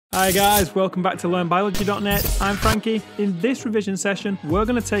Hi guys, welcome back to LearnBiology.net. I'm Frankie. In this revision session, we're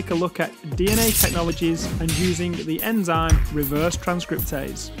going to take a look at DNA technologies and using the enzyme reverse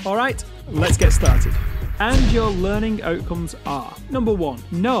transcriptase. Alright, let's get started. And your learning outcomes are: number 1,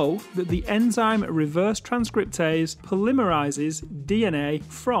 know that the enzyme reverse transcriptase polymerises DNA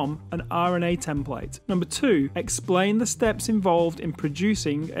from an RNA template. Number 2, explain the steps involved in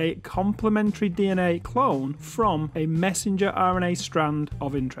producing a complementary DNA clone from a messenger RNA strand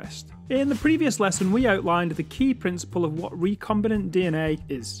of interest. In the previous lesson, we outlined the key principle of what recombinant DNA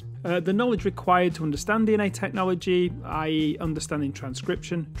is. The knowledge required to understand DNA technology, i.e. understanding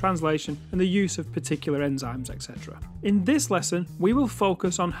transcription, translation, and the use of particular enzymes, etc. In this lesson, we will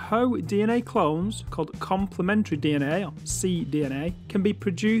focus on how DNA clones, called complementary DNA, or cDNA, can be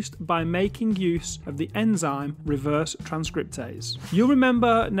produced by making use of the enzyme reverse transcriptase. You'll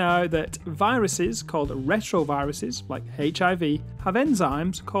remember now that viruses, called retroviruses, like HIV, have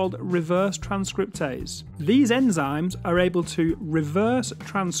enzymes called reverse transcriptase. These enzymes are able to reverse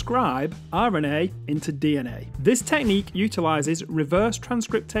transcribe RNA into DNA. This technique utilizes reverse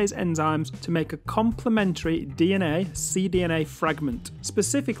transcriptase enzymes to make a complementary DNA, cDNA fragment,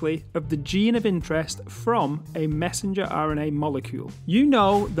 specifically of the gene of interest from a messenger RNA molecule. You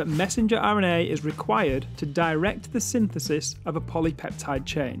know that messenger RNA is required to direct the synthesis of a polypeptide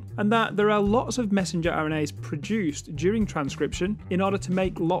chain, and that there are lots of messenger RNAs produced during transcription in order to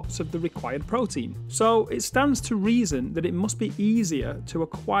make lots of the required protein. So it stands to reason that it must be easier to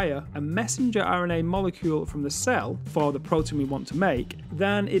acquire a messenger RNA molecule from the cell for the protein we want to make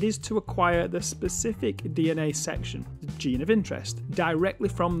than it is to acquire the specific DNA section, the gene of interest, directly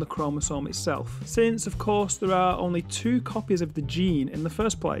from the chromosome itself, since of course there are only 2 copies of the gene in the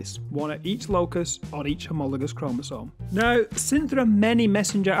first place, one at each locus on each homologous chromosome. Now, since there are many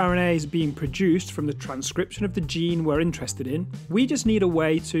messenger RNAs being produced from the transcription of the gene we're interested in, we just need a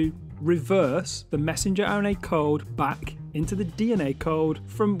way to reverse the messenger RNA code back into the DNA code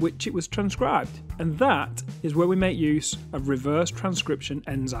from which it was transcribed. And that is where we make use of reverse transcription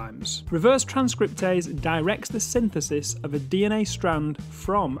enzymes. Reverse transcriptase directs the synthesis of a DNA strand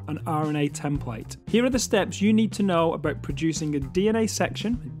from an RNA template. Here are the steps you need to know about producing a DNA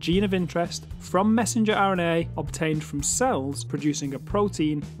section, a gene of interest, from messenger RNA obtained from cells producing a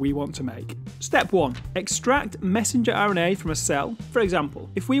protein we want to make. Step 1. Extract messenger RNA from a cell. For example,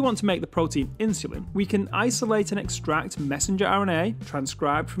 if we want to make the protein insulin, we can isolate and extract messenger RNA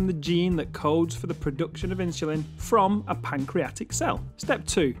transcribed from the gene that codes for the production of insulin from a pancreatic cell. Step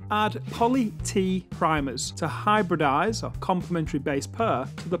 2. Add poly-T primers to hybridize or complementary base pair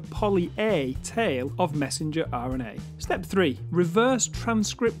to the poly-A tail of messenger RNA. Step 3. Reverse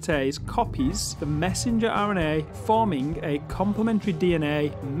transcriptase copies the messenger RNA, forming a complementary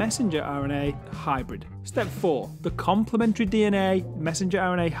DNA messenger RNA hybrid. Step 4. The complementary DNA messenger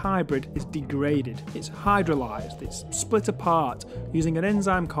RNA hybrid is degraded. It's hydrolyzed. It's split apart using an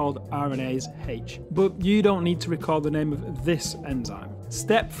enzyme called RNase H. But you don't need to recall the name of this enzyme.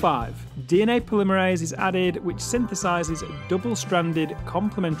 Step 5. DNA polymerase is added, which synthesizes double-stranded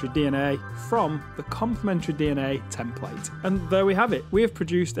complementary DNA from the complementary DNA template. And there we have it. We have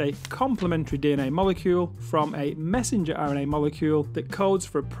produced a complementary DNA molecule from a messenger RNA molecule that codes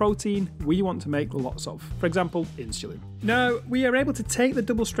for a protein we want to make lots of. For example, insulin. Now, we are able to take the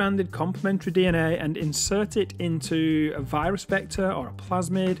double-stranded complementary DNA and insert it into a virus vector or a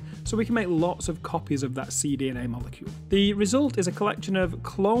plasmid so we can make lots of copies of that cDNA molecule. The result is a collection of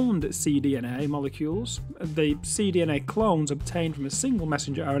cloned cDNA molecules. The cDNA clones obtained from a single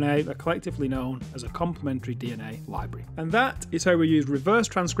messenger RNA are collectively known as a complementary DNA library. And that is how we use reverse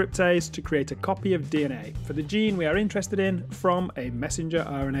transcriptase to create a copy of DNA for the gene we are interested in from a messenger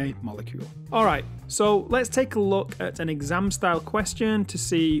RNA molecule. Alright, so let's take a look at an exam style question to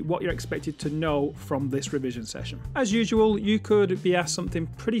see what you're expected to know from this revision session. As usual, you could be asked something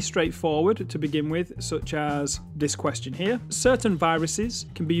pretty straightforward to begin with, such as this question here. Certain viruses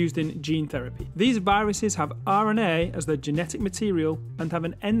can be used in gene therapy. These viruses have RNA as their genetic material and have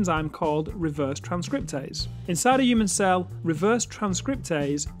an enzyme called reverse transcriptase. Inside a human cell, reverse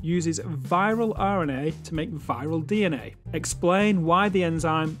transcriptase uses viral RNA to make viral DNA. Explain why the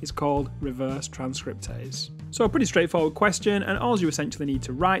enzyme is called reverse transcriptase. So a pretty straightforward question, and all you essentially need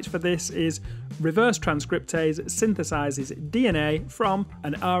to write for this is reverse transcriptase synthesizes DNA from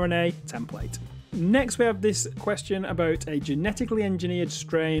an RNA template. Next we have this question about a genetically engineered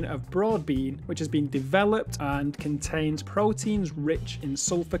strain of broad bean which has been developed and contains proteins rich in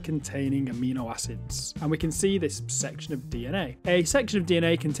sulfur-containing amino acids. And we can see this section of DNA. A section of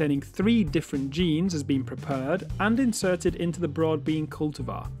DNA containing 3 different genes has been prepared and inserted into the broad bean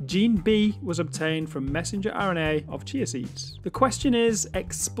cultivar. Gene B was obtained from messenger RNA of chia seeds. The question is,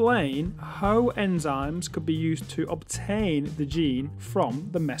 explain how enzymes could be used to obtain the gene from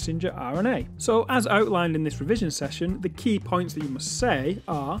the messenger RNA. So as outlined in this revision session, the key points that you must say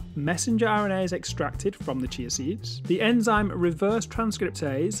are: messenger RNA is extracted from the chia seeds. The enzyme reverse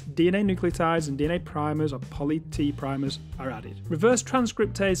transcriptase, DNA nucleotides and DNA primers or poly-T primers are added. Reverse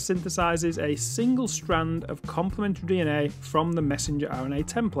transcriptase synthesizes a single strand of complementary DNA from the messenger RNA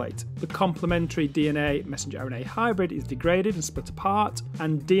template. The complementary DNA messenger RNA hybrid is degraded and split apart,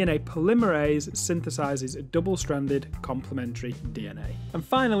 and DNA polymerase synthesizes a double-stranded complementary DNA. And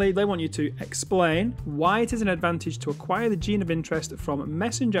finally, they want you to explain why it is an advantage to acquire the gene of interest from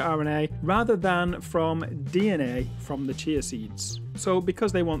messenger RNA rather than from DNA from the chia seeds. So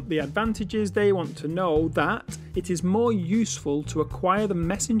because they want the advantages, they want to know that it is more useful to acquire the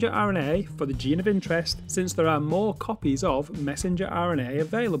messenger RNA for the gene of interest since there are more copies of messenger RNA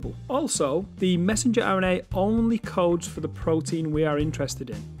available. Also, the messenger RNA only codes for the protein we are interested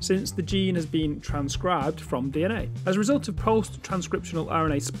in, since the gene has been transcribed from DNA. As a result of post-transcriptional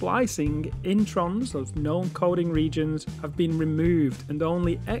RNA splicing, introns, those known coding regions, have been removed and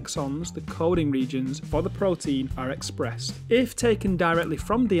only exons, the coding regions for the protein, are expressed. If taken directly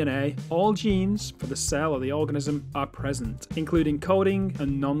from DNA, all genes for the cell or the organism are present, including coding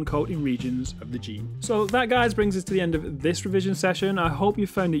and non-coding regions of the gene. So that, guys, brings us to the end of this revision session. I hope you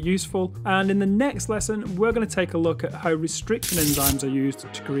found it useful, and in the next lesson we're going to take a look at how restriction enzymes are used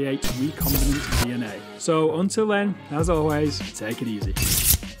to create recombinant DNA. So until then, as always, take it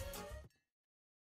easy.